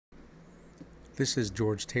This is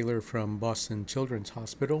George Taylor from Boston Children's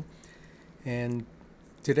Hospital, and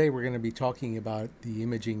today we're going to be talking about the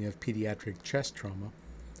imaging of pediatric chest trauma.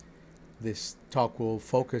 This talk will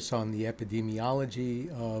focus on the epidemiology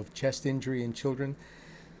of chest injury in children,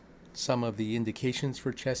 some of the indications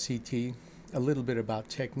for chest CT, a little bit about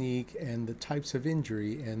technique and the types of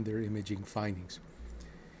injury and their imaging findings.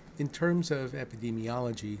 In terms of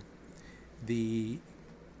epidemiology, the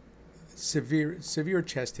severe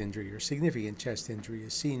chest injury or significant chest injury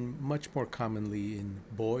is seen much more commonly in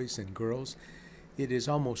boys and girls. It is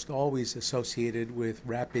almost always associated with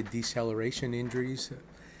rapid deceleration injuries,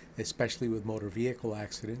 especially with motor vehicle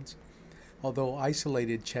accidents. Although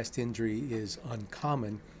isolated chest injury is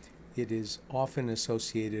uncommon, it is often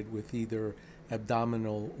associated with either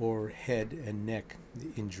abdominal or head and neck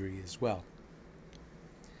injury as well.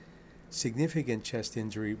 Significant chest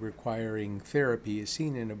injury requiring therapy is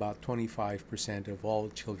seen in about 25% of all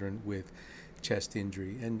children with chest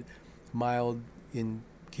injury, and in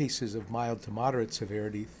cases of mild to moderate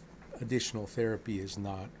severity, additional therapy is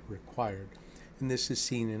not required, and this is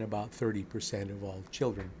seen in about 30% of all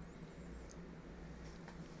children.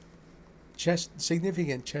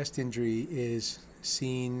 Significant chest injury is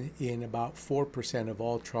seen in about 4% of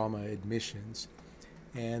all trauma admissions,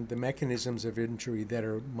 and the mechanisms of injury that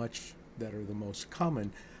are the most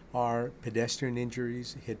common are pedestrian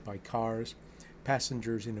injuries, hit by cars,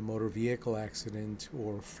 passengers in a motor vehicle accident,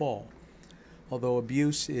 or fall. Although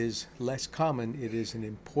abuse is less common, it is an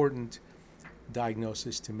important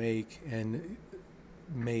diagnosis to make and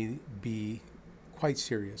may be quite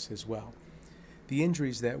serious as well. The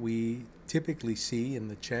injuries that we typically see in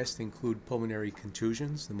the chest include pulmonary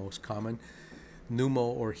contusions, the most common,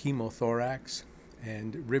 pneumo or hemothorax,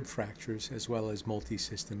 and rib fractures, as well as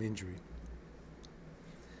multi-system injury.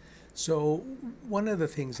 So one of the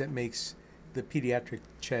things that makes the pediatric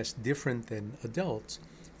chest different than adults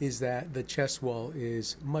is that the chest wall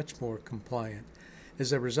is much more compliant.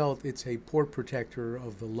 As a result, it's a poor protector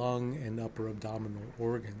of the lung and upper abdominal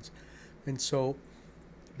organs. And so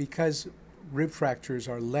because rib fractures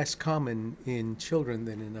are less common in children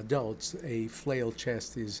than in adults, a flail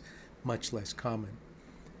chest is much less common.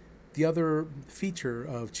 The other feature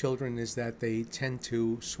of children is that they tend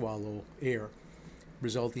to swallow air,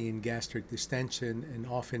 resulting in gastric distension and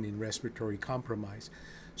often in respiratory compromise.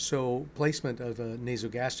 So placement of a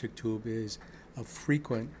nasogastric tube is a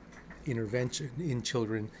frequent intervention in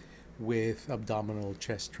children with abdominal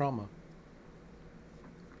chest trauma.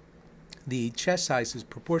 The chest size is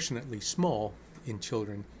proportionately small in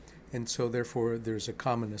children, and so therefore there's a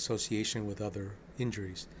common association with other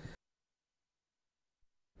injuries.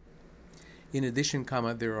 In addition,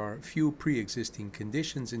 there are few pre-existing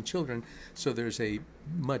conditions in children, so there's a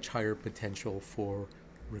much higher potential for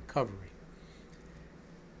recovery.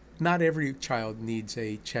 Not every child needs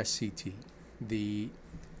a chest CT. The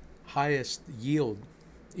highest yield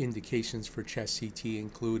indications for chest CT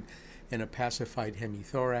include an opacified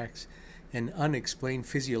hemithorax, an unexplained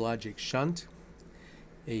physiologic shunt,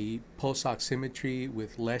 a pulse oximetry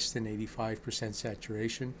with less than 85%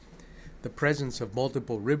 saturation, the presence of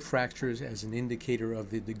multiple rib fractures as an indicator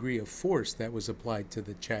of the degree of force that was applied to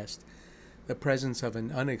the chest, the presence of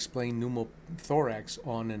an unexplained pneumothorax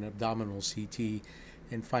on an abdominal CT,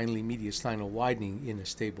 and finally mediastinal widening in a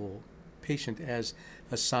stable patient as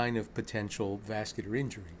a sign of potential vascular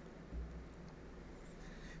injury.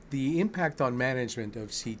 The impact on management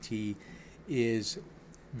of CT is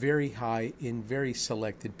very high in very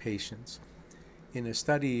selected patients. In a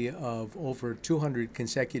study of over 200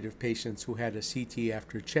 consecutive patients who had a CT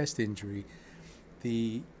after chest injury,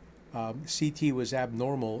 the CT was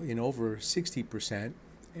abnormal in over 60%,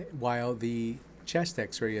 while the chest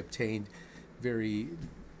X-ray obtained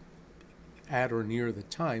at or near the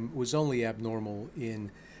time was only abnormal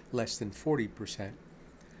in less than 40%.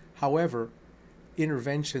 However,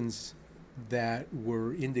 interventions that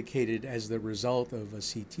were indicated as the result of a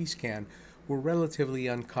CT scan were relatively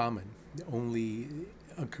uncommon, only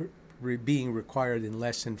being required in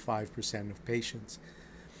less than 5% of patients.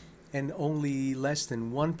 And only less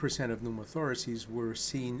than 1% of pneumothoraces were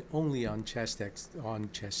seen only on chest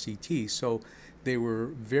CT, so they were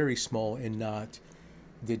very small and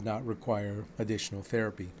did not require additional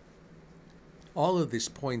therapy. All of this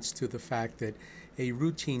points to the fact that a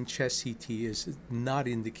routine chest CT is not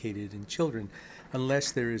indicated in children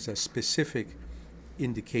unless there is a specific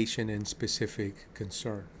indication and specific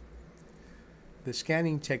concern. The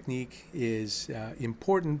scanning technique is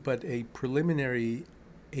important, but a preliminary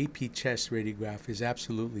AP chest radiograph is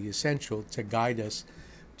absolutely essential to guide us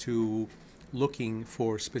to looking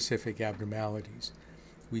for specific abnormalities.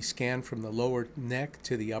 We scan from the lower neck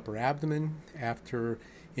to the upper abdomen after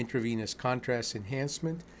intravenous contrast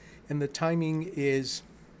enhancement, and the timing is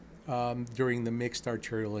during the mixed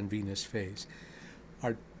arterial and venous phase.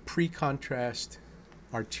 Our pre-contrast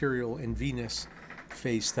arterial and venous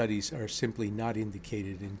phase studies are simply not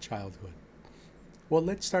indicated in childhood. Well,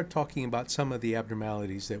 let's start talking about some of the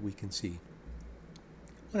abnormalities that we can see.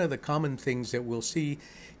 One of the common things that we'll see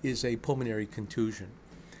is a pulmonary contusion.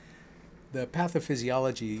 The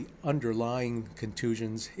pathophysiology underlying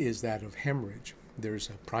contusions is that of hemorrhage. There's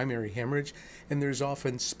a primary hemorrhage, and there's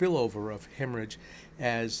often spillover of hemorrhage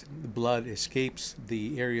as blood escapes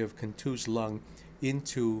the area of contused lung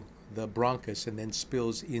into the bronchus and then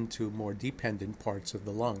spills into more dependent parts of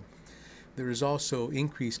the lung. There is also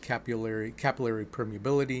increased capillary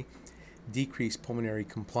permeability, decreased pulmonary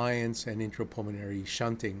compliance, and intrapulmonary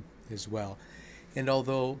shunting as well. And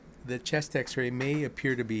although the chest x-ray may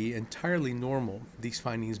appear to be entirely normal, these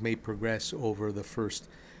findings may progress over the first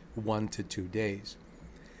 1 to 2 days.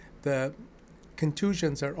 The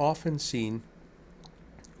contusions are often seen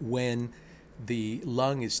when the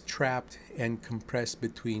lung is trapped and compressed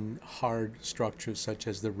between hard structures such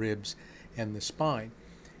as the ribs and the spine.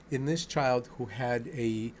 In this child who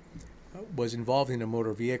was involved in a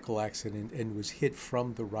motor vehicle accident and was hit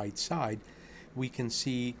from the right side, we can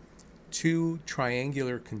see 2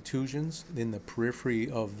 triangular contusions in the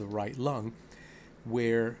periphery of the right lung,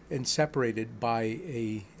 and separated by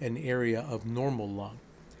an area of normal lung.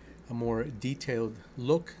 A more detailed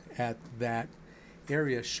look at that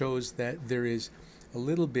area shows that there is a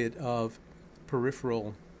little bit of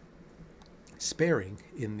peripheral sparing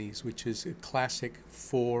in these, which is classic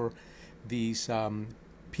for these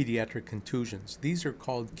pediatric contusions. These are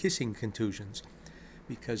called kissing contusions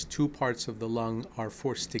because 2 parts of the lung are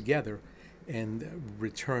forced together and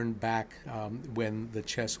return back when the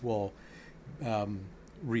chest wall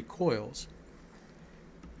recoils.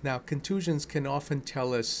 Now, contusions can often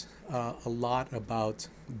tell us a lot about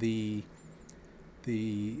the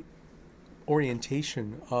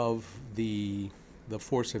orientation of the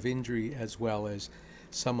force of injury as well as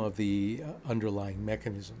some of the underlying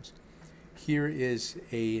mechanisms. Here is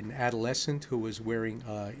an adolescent who was wearing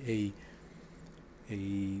a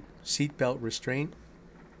seatbelt restraint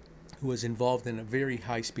who was involved in a very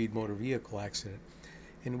high-speed motor vehicle accident.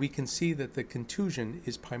 And we can see that the contusion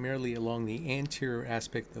is primarily along the anterior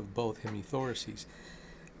aspect of both hemithoraces.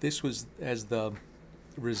 This was as the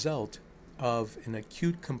result of an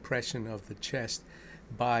acute compression of the chest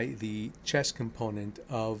by the chest component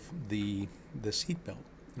of the seatbelt.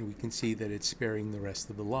 And we can see that it's sparing the rest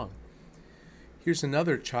of the lung. Here's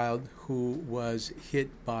another child who was hit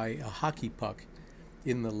by a hockey puck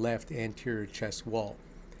in the left anterior chest wall.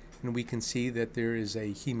 And we can see that there is a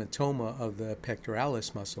hematoma of the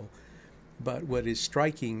pectoralis muscle. But what is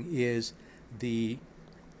striking is the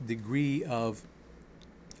degree of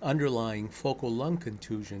underlying focal lung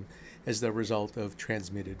contusion as the result of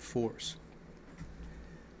transmitted force.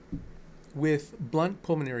 With blunt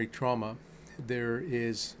pulmonary trauma, there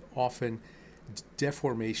is often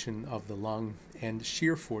deformation of the lung and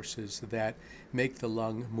shear forces that make the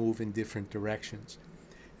lung move in different directions.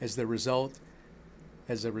 As a result,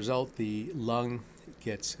 the lung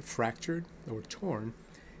gets fractured or torn,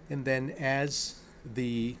 and then as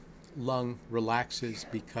the lung relaxes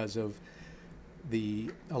because of the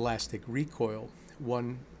elastic recoil,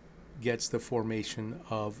 one gets the formation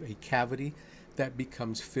of a cavity that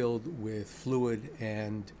becomes filled with fluid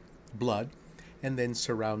and blood, and then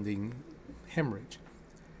surrounding hemorrhage.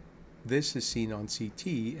 This is seen on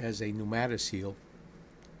CT as a pneumatocele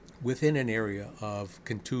within an area of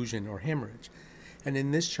contusion or hemorrhage. And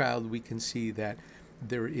in this child, we can see that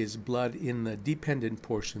there is blood in the dependent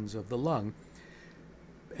portions of the lung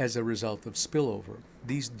as a result of spillover.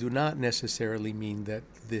 These do not necessarily mean that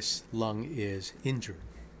this lung is injured.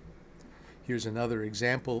 Here's another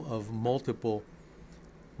example of multiple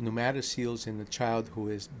pneumatoceles in a child who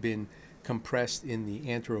has been compressed in the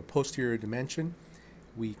anteroposterior dimension.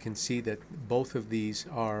 We can see that both of these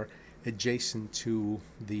are adjacent to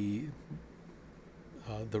the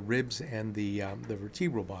ribs and the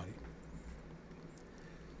vertebral body.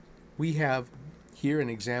 We have here an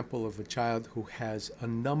example of a child who has a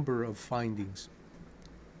number of findings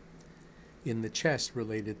in the chest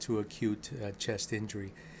related to acute chest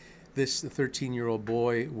injury. This 13-year-old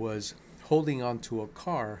boy was holding onto a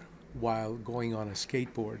car while going on a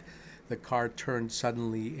skateboard. The car turned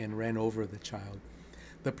suddenly and ran over the child.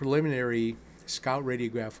 The preliminary scout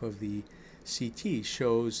radiograph of the CT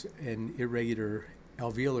shows an irregular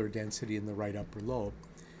alveolar density in the right upper lobe.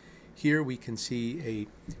 Here we can see a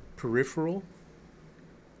peripheral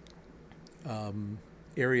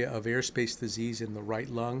area of airspace disease in the right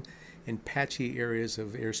lung and patchy areas of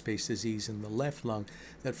airspace disease in the left lung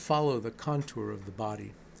that follow the contour of the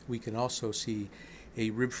body. We can also see a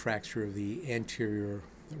rib fracture of the anterior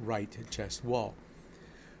right chest wall.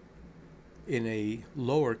 In a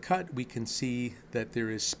lower cut, we can see that there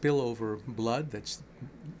is spillover blood that's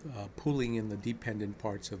pooling in the dependent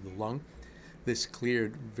parts of the lung. This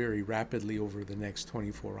cleared very rapidly over the next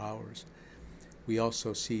 24 hours. We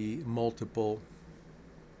also see multiple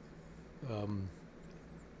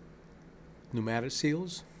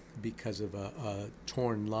pneumatoceles because of a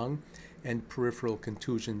torn lung and peripheral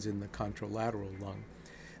contusions in the contralateral lung.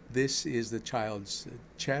 This is the child's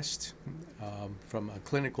chest from a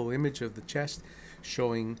clinical image of the chest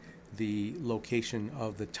showing the location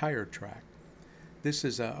of the tire tract. This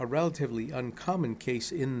is a relatively uncommon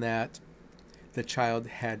case in that the child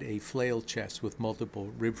had a flail chest with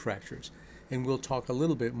multiple rib fractures. And we'll talk a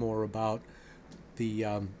little bit more about the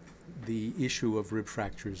issue of rib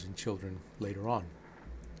fractures in children later on.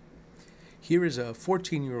 Here is a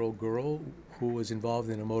 14-year-old girl who was involved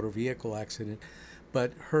in a motor vehicle accident,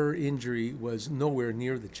 but her injury was nowhere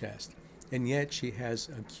near the chest. And yet she has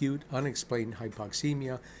acute unexplained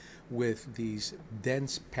hypoxemia with these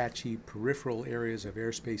dense, patchy peripheral areas of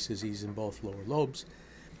airspace disease in both lower lobes.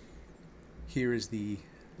 Here is the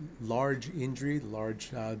large injury,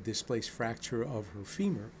 large displaced fracture of her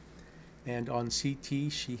femur. And on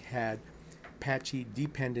CT, she had patchy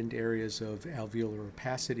dependent areas of alveolar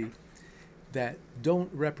opacity that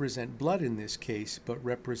don't represent blood in this case, but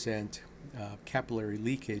represent capillary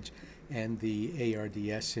leakage and the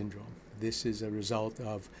ARDS syndrome. This is a result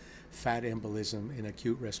of fat embolism in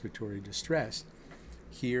acute respiratory distress.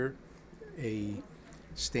 Here, a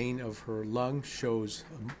stain of her lung shows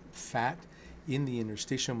fat in the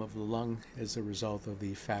interstitium of the lung as a result of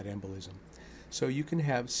the fat embolism. So you can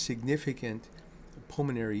have significant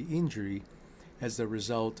pulmonary injury as the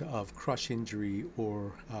result of crush injury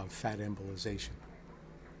or fat embolization.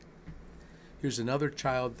 Here's another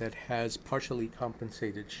child that has partially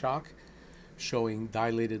compensated shock, showing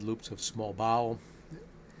dilated loops of small bowel,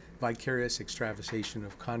 vicarious extravasation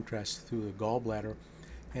of contrast through the gallbladder,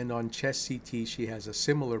 and on chest CT she has a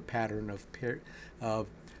similar pattern of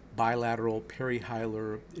bilateral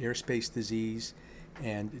perihilar airspace disease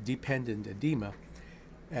and dependent edema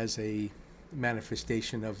as a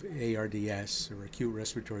manifestation of ARDS, or acute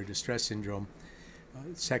respiratory distress syndrome,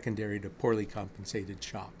 secondary to poorly compensated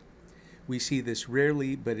shock. We see this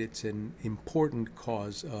rarely, but it's an important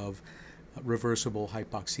cause of reversible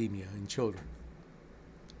hypoxemia in children.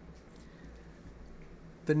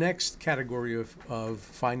 The next category of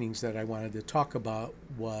findings that I wanted to talk about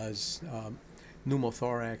was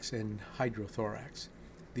pneumothorax and hydrothorax.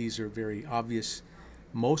 These are very obvious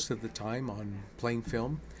most of the time on plain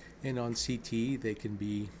film, and on CT they can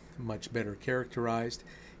be much better characterized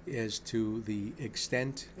as to the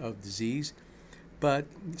extent of disease, but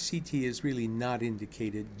CT is really not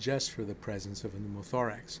indicated just for the presence of a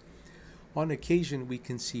pneumothorax. On occasion we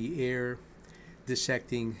can see air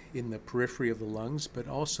dissecting in the periphery of the lungs, but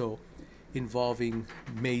also involving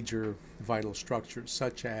major vital structures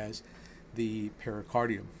such as the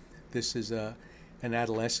pericardium. This is an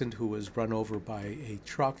adolescent who was run over by a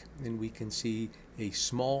truck, and we can see a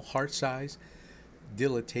small heart size,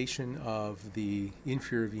 dilatation of the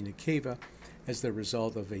inferior vena cava as the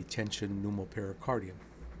result of a tension pneumopericardium.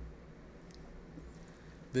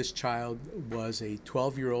 This child was a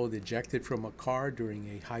 12-year-old ejected from a car during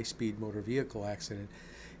a high-speed motor vehicle accident,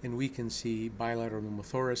 and we can see bilateral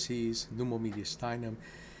pneumothoraces, pneumomediastinum,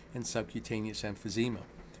 and subcutaneous emphysema.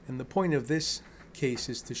 And the point of this case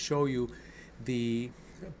is to show you the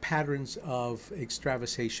patterns of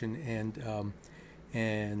extravasation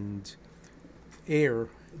and air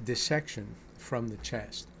dissection from the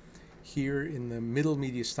chest. Here in the middle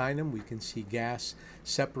mediastinum, we can see gas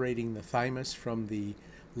separating the thymus from the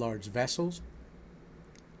large vessels.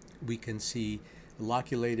 We can see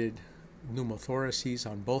loculated pneumothoraces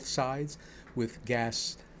on both sides with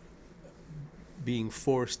gas being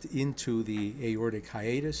forced into the aortic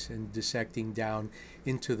hiatus and dissecting down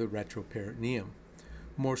into the retroperitoneum.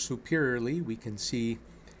 More superiorly, we can see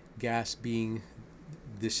gas being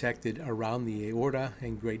dissected around the aorta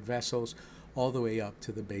and great vessels all the way up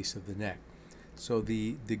to the base of the neck. So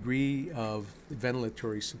the degree of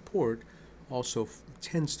ventilatory support also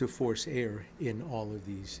tends to force air in all of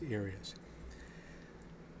these areas.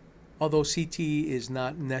 Although CT is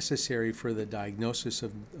not necessary for the diagnosis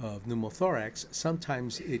of pneumothorax,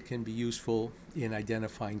 sometimes it can be useful in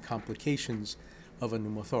identifying complications of a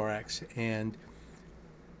pneumothorax and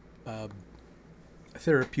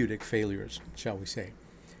therapeutic failures, shall we say.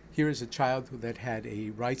 Here is a child that had a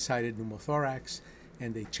right-sided pneumothorax,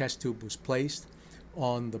 and a chest tube was placed.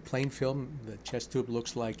 On the plain film, the chest tube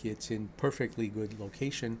looks like it's in perfectly good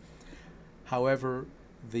location. However,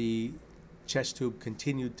 the chest tube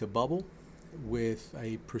continued to bubble with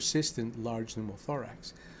a persistent large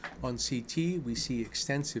pneumothorax. On CT, we see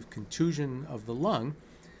extensive contusion of the lung,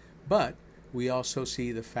 but we also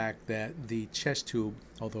see the fact that the chest tube,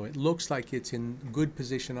 although it looks like it's in good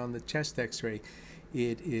position on the chest x-ray,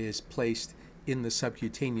 it is placed in the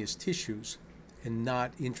subcutaneous tissues and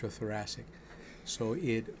not intrathoracic. So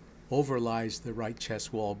it overlies the right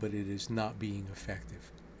chest wall, but it is not being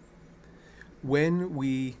effective. When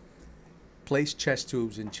we place chest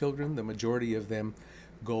tubes in children, the majority of them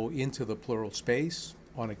go into the pleural space.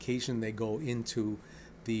 On occasion, they go into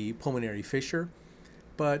the pulmonary fissure,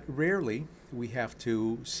 but rarely we have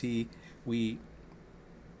to see, we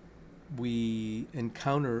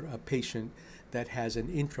encounter a patient that has an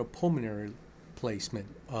intrapulmonary placement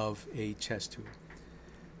of a chest tube.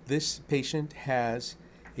 This patient has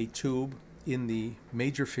a tube in the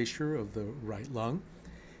major fissure of the right lung,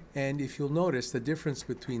 and if you'll notice the difference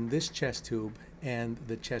between this chest tube and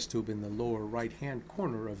the chest tube in the lower right-hand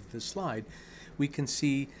corner of the slide, we can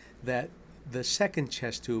see that the second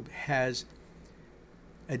chest tube has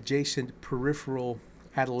adjacent peripheral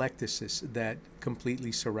atelectasis that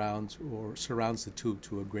completely surrounds the tube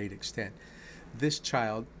to a great extent. This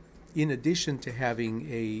child, in addition to having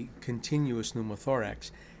a continuous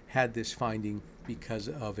pneumothorax, had this finding because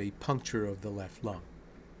of a puncture of the left lung.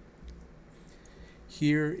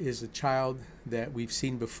 Here is a child that we've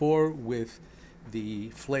seen before with the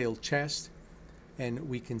flailed chest, and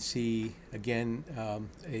we can see again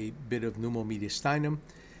a bit of pneumomediastinum,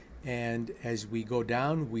 and as we go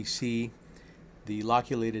down we see the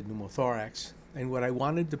loculated pneumothorax. And what I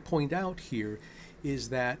wanted to point out here is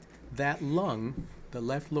that that lung, the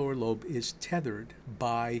left lower lobe, is tethered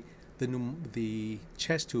by the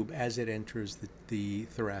chest tube as it enters the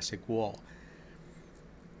thoracic wall.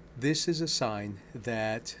 This is a sign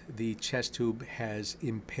that the chest tube has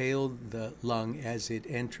impaled the lung as it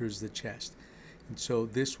enters the chest. And so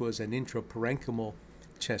this was an intraparenchymal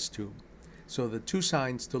chest tube. So the two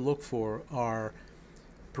signs to look for are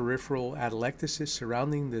peripheral atelectasis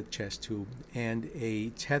surrounding the chest tube and a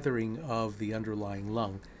tethering of the underlying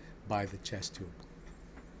lung by the chest tube.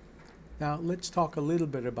 Now let's talk a little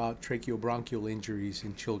bit about tracheobronchial injuries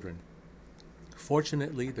in children.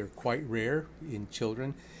 Fortunately, they're quite rare in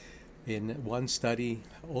children. In one study,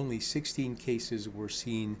 only 16 cases were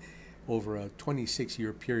seen over a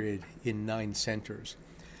 26-year period in 9 centers.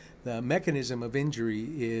 The mechanism of injury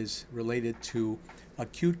is related to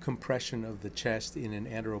acute compression of the chest in an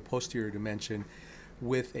anteroposterior dimension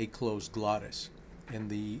with a closed glottis. And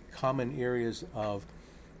the common areas of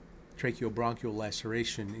tracheobronchial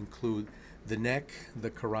laceration include the neck, the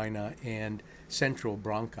carina, and central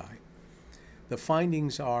bronchi. The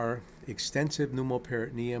findings are extensive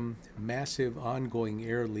pneumoperitoneum, massive ongoing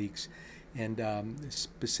air leaks, and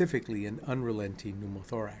specifically an unrelenting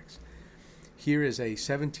pneumothorax. Here is a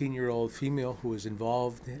 17-year-old female who was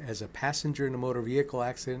involved as a passenger in a motor vehicle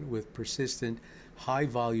accident with persistent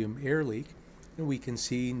high-volume air leak. And we can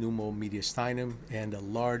see pneumomediastinum and a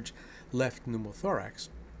large left pneumothorax.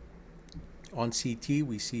 On CT,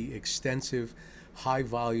 we see extensive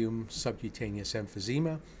high-volume subcutaneous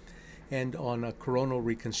emphysema. And on a coronal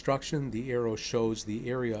reconstruction, the arrow shows the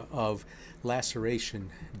area of laceration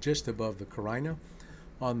just above the carina.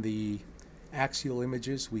 On the axial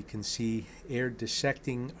images, we can see air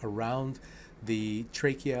dissecting around the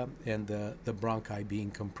trachea and the bronchi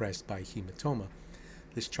being compressed by hematoma.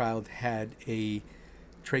 This child had a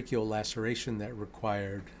tracheal laceration that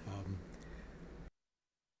required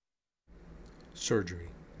surgery.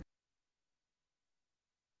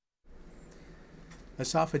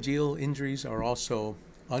 Esophageal injuries are also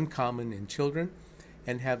uncommon in children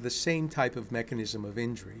and have the same type of mechanism of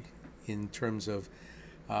injury in terms of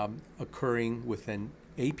occurring with an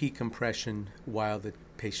AP compression while the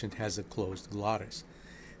patient has a closed glottis.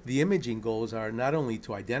 The imaging goals are not only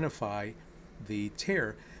to identify the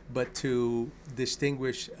tear, but to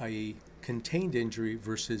distinguish a contained injury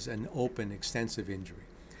versus an open extensive injury.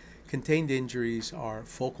 Contained injuries are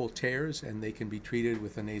focal tears, and they can be treated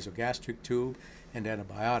with a nasogastric tube and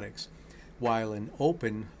antibiotics, while an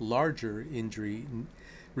open, larger injury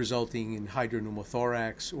resulting in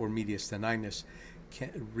hydropneumothorax or mediastininus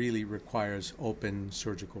really requires open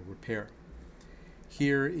surgical repair.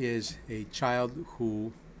 Here is a child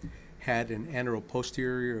who had an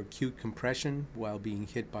anteroposterior acute compression while being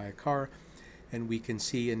hit by a car, and we can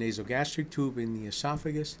see a nasogastric tube in the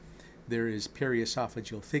esophagus. There is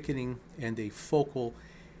periesophageal thickening and a focal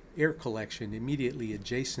air collection immediately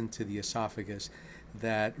adjacent to the esophagus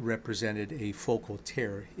that represented a focal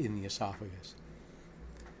tear in the esophagus.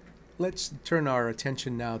 Let's turn our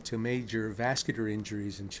attention now to major vascular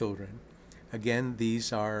injuries in children. Again,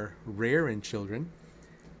 these are rare in children,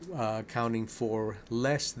 accounting for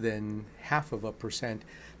less than 0.5%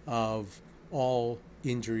 of all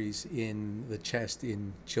injuries in the chest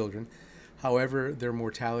in children. However, their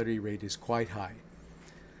mortality rate is quite high.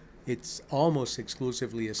 It's almost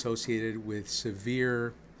exclusively associated with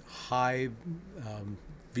severe high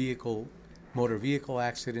motor vehicle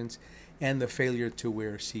accidents and the failure to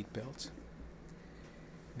wear seat belts.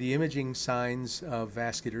 The imaging signs of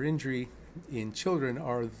vascular injury in children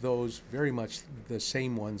are those very much the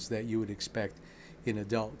same ones that you would expect in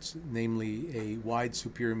adults, namely a wide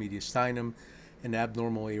superior mediastinum, an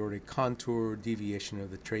abnormal aortic contour, deviation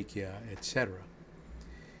of the trachea, etc.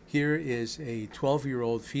 Here is a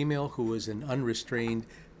 12-year-old female who was an unrestrained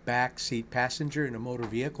back seat passenger in a motor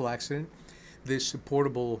vehicle accident. This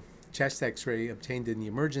portable chest x-ray obtained in the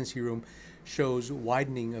emergency room shows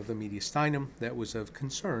widening of the mediastinum that was of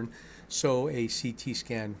concern, so a CT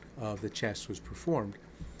scan of the chest was performed.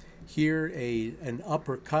 Here an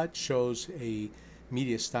upper cut shows a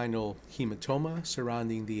mediastinal hematoma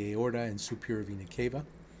surrounding the aorta and superior vena cava.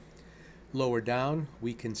 Lower down,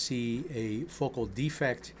 we can see a focal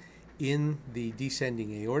defect in the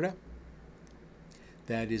descending aorta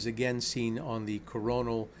that is again seen on the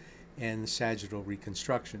coronal and sagittal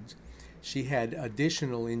reconstructions. She had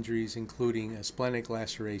additional injuries, including a splenic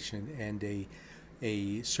laceration and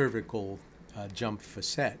a cervical jump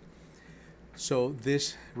facet. So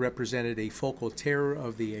this represented a focal tear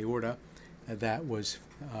of the aorta that was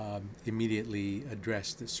immediately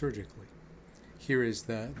addressed surgically. Here is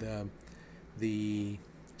the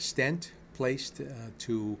stent placed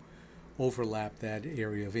to overlap that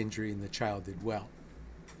area of injury, and the child did well.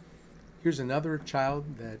 Here's another child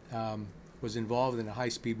that was involved in a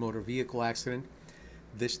high-speed motor vehicle accident,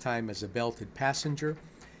 this time as a belted passenger,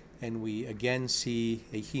 and we again see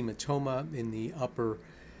a hematoma in the upper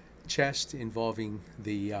chest involving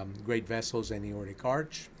the great vessels and aortic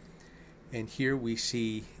arch. And here we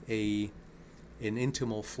see an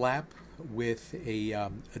intimal flap with a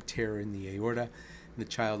tear in the aorta. The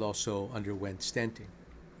child also underwent stenting.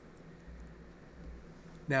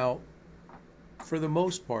 Now, for the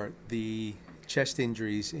most part, the chest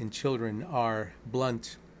injuries in children are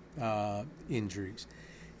blunt injuries.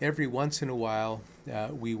 Every once in a while,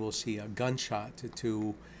 we will see a gunshot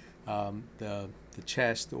to the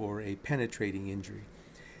chest or a penetrating injury.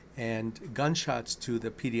 And gunshots to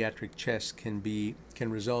the pediatric chest can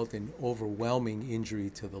result in overwhelming injury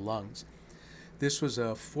to the lungs. This was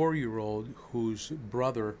a 4-year-old whose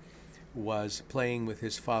brother was playing with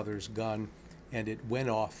his father's gun, and it went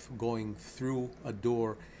off going through a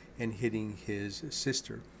door and hitting his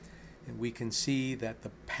sister. And we can see that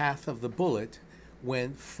the path of the bullet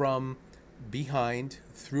went from behind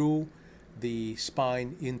through the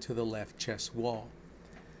spine into the left chest wall.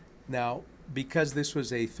 Now, because this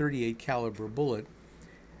was a .38 caliber bullet,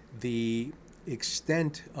 the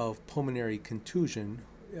extent of pulmonary contusion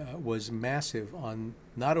was massive on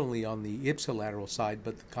not only on the ipsilateral side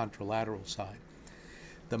but the contralateral side.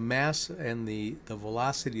 The mass and the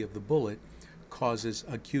velocity of the bullet causes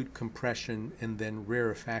acute compression and then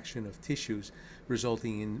rarefaction of tissues,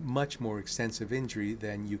 resulting in much more extensive injury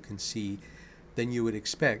than you would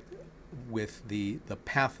expect with the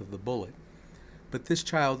path of the bullet. But this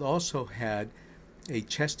child also had a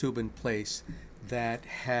chest tube in place that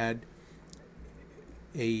had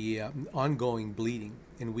a ongoing bleeding,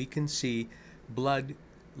 and we can see blood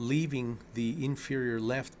leaving the inferior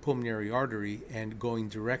left pulmonary artery and going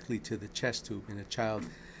directly to the chest tube in a child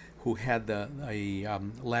who had a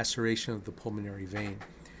laceration of the pulmonary vein.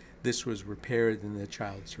 This was repaired and the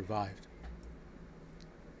child survived.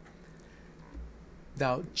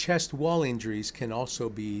 Now, chest wall injuries can also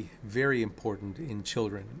be very important in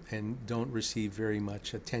children and don't receive very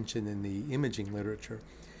much attention in the imaging literature.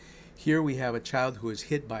 Here we have a child who is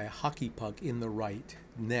hit by a hockey puck in the right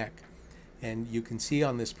neck. And you can see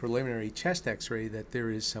on this preliminary chest x-ray that there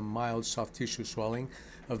is some mild soft tissue swelling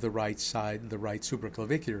of the right side, the right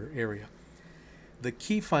supraclavicular area. The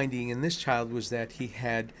key finding in this child was that he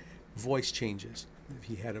had voice changes.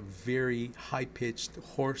 He had a very high-pitched,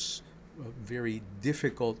 hoarse, very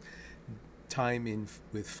difficult time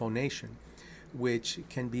with phonation, which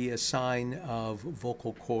can be a sign of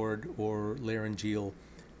vocal cord or laryngeal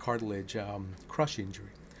cartilage crush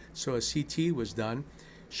injury. So a CT was done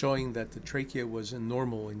showing that the trachea was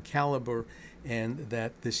normal in caliber and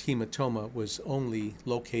that this hematoma was only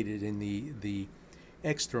located in the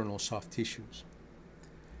external soft tissues.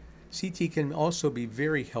 CT can also be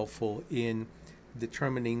very helpful in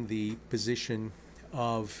determining the position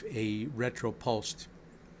of a retropulsed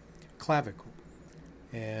clavicle.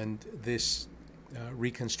 And this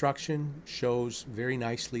reconstruction shows very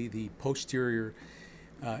nicely the posterior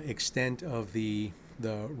extent of the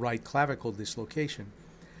right clavicle dislocation.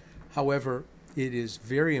 However, it is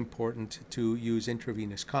very important to use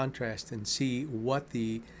intravenous contrast and see what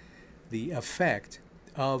the effect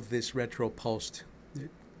of this retropulsed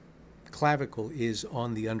clavicle is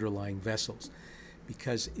on the underlying vessels.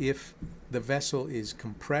 Because if the vessel is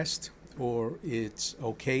compressed, or it's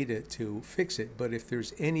okay to fix it, but if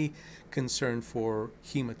there's any concern for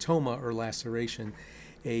hematoma or laceration,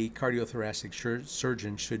 a cardiothoracic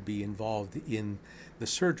surgeon should be involved in the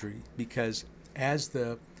surgery, because as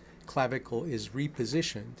the clavicle is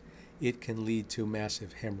repositioned, it can lead to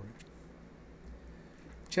massive hemorrhage.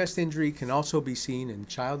 Chest injury can also be seen in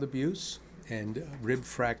child abuse, and rib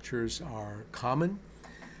fractures are common.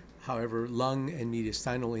 However, lung and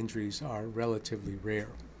mediastinal injuries are relatively rare.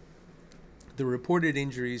 The reported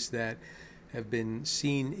injuries that have been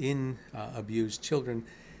seen in abused children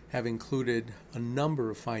have included a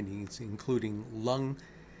number of findings, including lung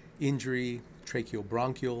injury,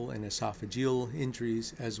 tracheobronchial and esophageal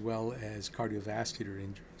injuries, as well as cardiovascular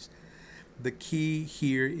injuries. The key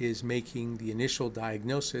here is making the initial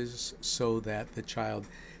diagnosis so that the child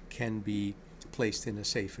can be placed in a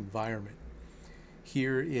safe environment.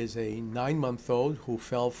 Here is a 9-month-old who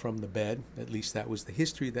fell from the bed, at least that was the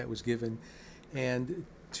history that was given, and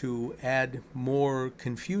to add more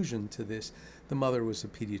confusion to this, the mother was a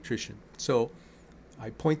pediatrician. So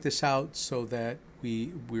I point this out so that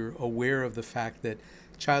we're aware of the fact that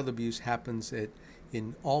child abuse happens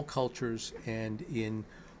in all cultures and in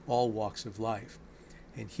all walks of life.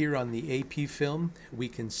 And here on the AP film, we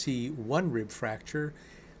can see one rib fracture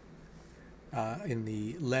in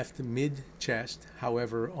the left mid-chest.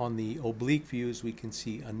 However, on the oblique views, we can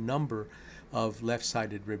see a number of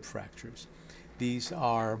left-sided rib fractures. These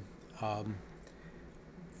are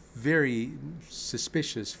very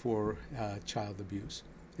suspicious for child abuse.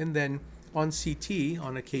 And then on CT,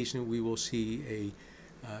 on occasion, we will see a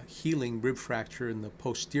healing rib fracture in the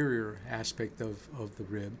posterior aspect of the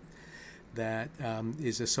rib that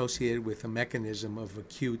is associated with a mechanism of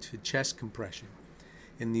acute chest compression.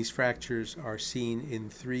 And these fractures are seen in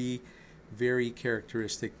 3 very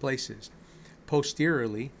characteristic places.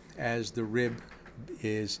 Posteriorly, as the rib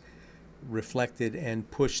is reflected and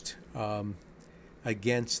pushed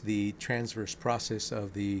against the transverse process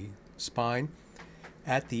of the spine,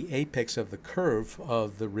 at the apex of the curve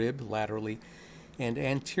of the rib laterally, and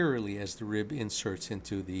anteriorly as the rib inserts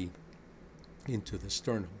into the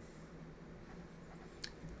sternum.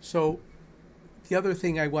 So the other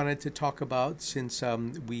thing I wanted to talk about, since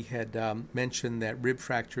we had mentioned that rib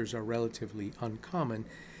fractures are relatively uncommon,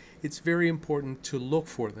 it's very important to look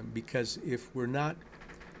for them, because if we're not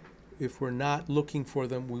looking for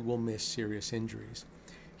them, we will miss serious injuries.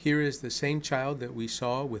 Here is the same child that we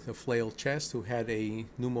saw with a flailed chest who had a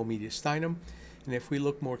pneumomediastinum, and if we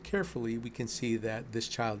look more carefully, we can see that this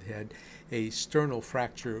child had a sternal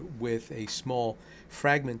fracture with a small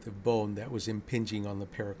fragment of bone that was impinging on the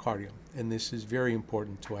pericardium, and this is very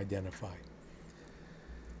important to identify.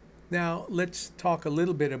 Now, let's talk a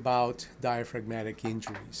little bit about diaphragmatic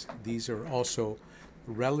injuries. These are also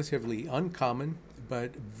relatively uncommon,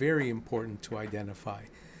 but very important to identify.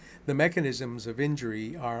 The mechanisms of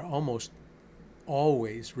injury are almost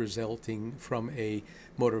always resulting from a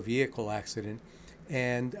motor vehicle accident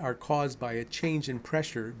and are caused by a change in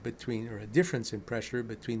pressure or a difference in pressure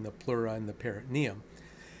between the pleura and the peritoneum.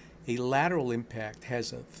 A lateral impact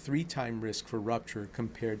has a 3-time risk for rupture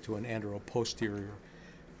compared to an anteroposterior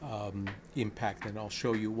impact, and I'll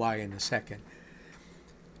show you why in a second.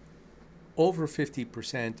 Over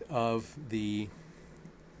 50% of the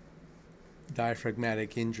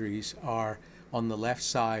diaphragmatic injuries are on the left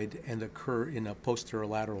side and occur in a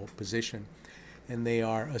posterolateral position, and they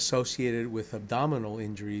are associated with abdominal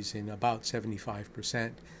injuries in about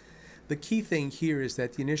 75%. The key thing here is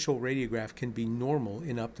that the initial radiograph can be normal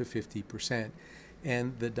in up to 50%,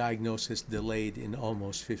 and the diagnosis delayed in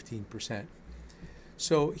almost 15%.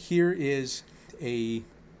 So here is a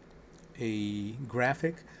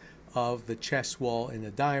graphic of the chest wall and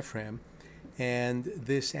the diaphragm, and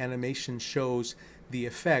this animation shows the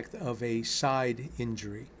effect of a side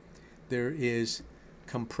injury. There is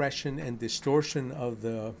compression and distortion of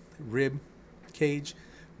the rib cage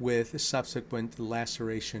with subsequent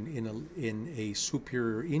laceration in a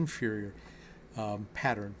superior-inferior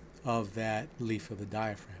pattern of that leaf of the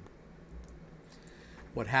diaphragm.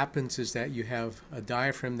 What happens is that you have a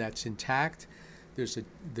diaphragm that's intact, There's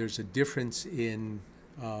a difference in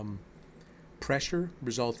pressure,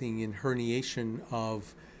 resulting in herniation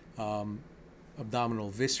of abdominal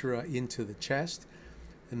viscera into the chest,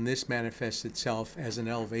 and this manifests itself as an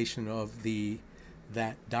elevation of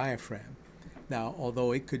that diaphragm. Now,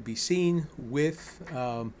 although it could be seen with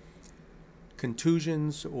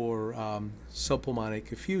contusions or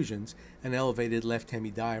subpulmonic effusions, an elevated left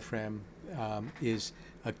hemidiaphragm is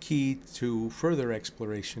a key to further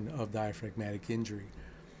exploration of diaphragmatic injury.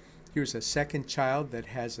 Here's a second child that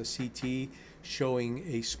has a CT showing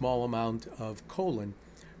a small amount of colon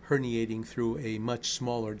herniating through a much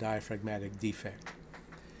smaller diaphragmatic defect.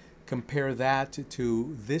 Compare that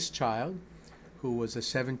to this child, who was a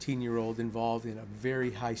 17-year-old involved in a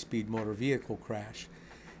very high-speed motor vehicle crash,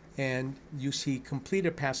 and you see complete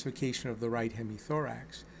opacification of the right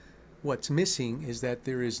hemithorax. What's missing is that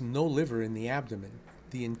there is no liver in the abdomen.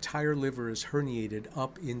 The entire liver is herniated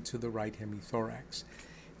up into the right hemithorax.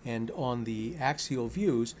 And on the axial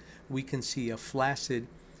views, we can see a flaccid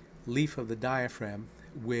leaf of the diaphragm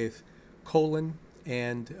with colon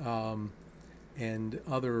and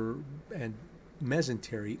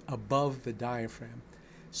mesentery above the diaphragm.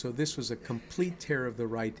 So this was a complete tear of the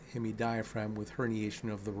right hemidiaphragm with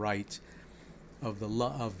herniation of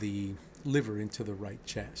the liver into the right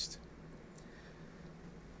chest.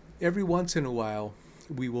 Every once in a while,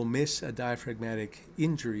 we will miss a diaphragmatic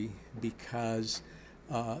injury because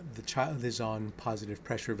the child is on positive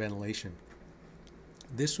pressure ventilation.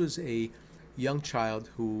 This was a young child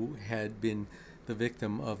who had been the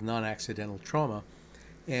victim of non-accidental trauma,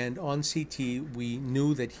 and on CT we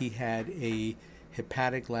knew that he had a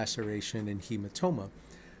hepatic laceration and hematoma.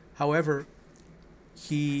 However,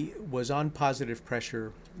 he was on positive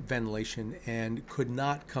pressure ventilation and could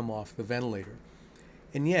not come off the ventilator.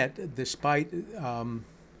 And yet, despite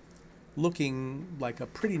looking like a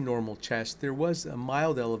pretty normal chest, there was a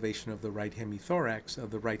mild elevation of the right hemithorax,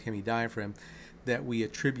 of the right hemidiaphragm, that we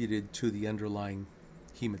attributed to the underlying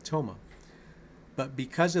hematoma. But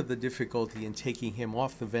because of the difficulty in taking him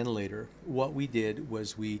off the ventilator, what we did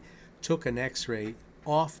was we took an X-ray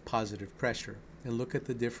off positive pressure and look at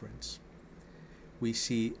the difference. We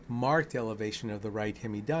see marked elevation of the right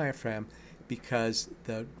hemidiaphragm because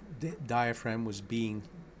the diaphragm was being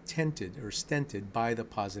tented or stented by the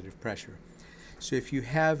positive pressure. So if you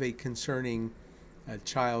have a concerning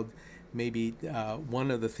child, maybe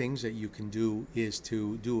one of the things that you can do is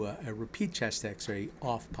to do a repeat chest X-ray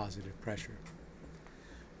off positive pressure.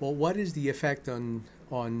 Well, what is the effect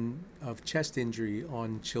of chest injury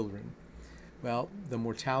on children? Well, the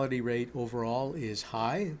mortality rate overall is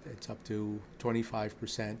high. It's up to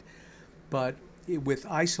 25%. But with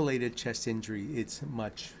isolated chest injury, it's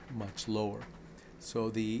much, much lower. So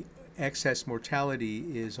the excess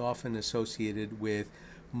mortality is often associated with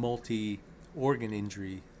multi-organ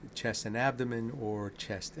injury, chest and abdomen or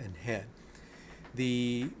chest and head.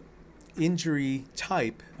 The injury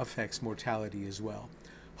type affects mortality as well.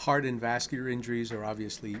 Heart and vascular injuries are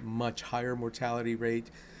obviously much higher mortality rate.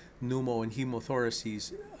 Pneumo and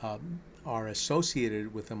hemothoraces are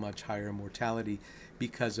associated with a much higher mortality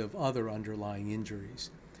because of other underlying injuries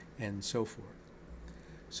and so forth.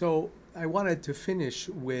 So I wanted to finish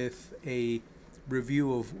with a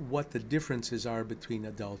review of what the differences are between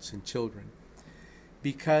adults and children.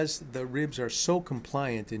 Because the ribs are so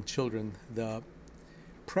compliant in children, the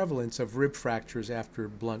prevalence of rib fractures after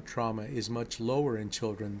blunt trauma is much lower in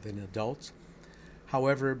children than adults.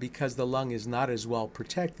 However, because the lung is not as well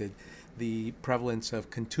protected, the prevalence of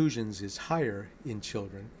contusions is higher in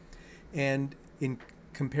children. And in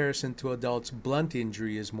comparison to adults, blunt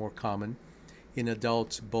injury is more common. In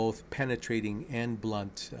adults, both penetrating and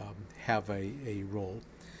blunt have a role.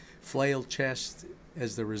 Flail chest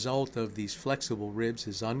as the result of these flexible ribs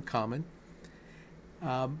is uncommon.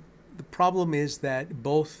 The problem is that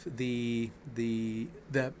both the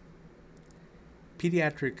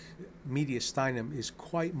pediatric mediastinum is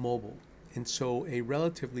quite mobile, and so a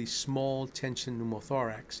relatively small tension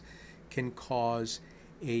pneumothorax can cause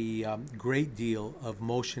a great deal of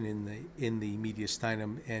motion in the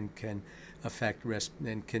mediastinum and can affect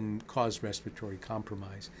and can cause respiratory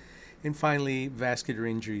compromise. And finally, vascular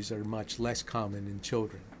injuries are much less common in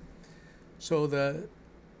children. So the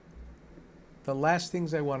last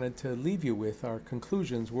things I wanted to leave you with, our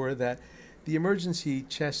conclusions, were that the emergency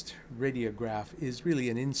chest radiograph is really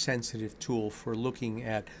an insensitive tool for looking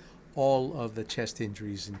at all of the chest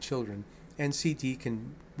injuries in children, and CT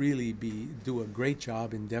can really do a great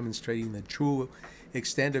job in demonstrating the true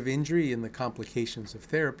extent of injury and the complications of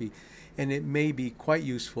therapy, and it may be quite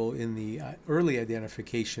useful in the early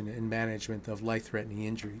identification and management of life-threatening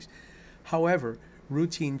injuries. However,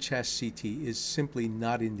 routine chest CT is simply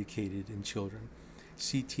not indicated in children.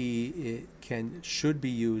 CT should be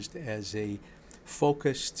used as a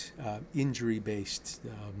focused, injury-based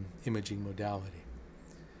imaging modality.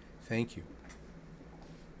 Thank you.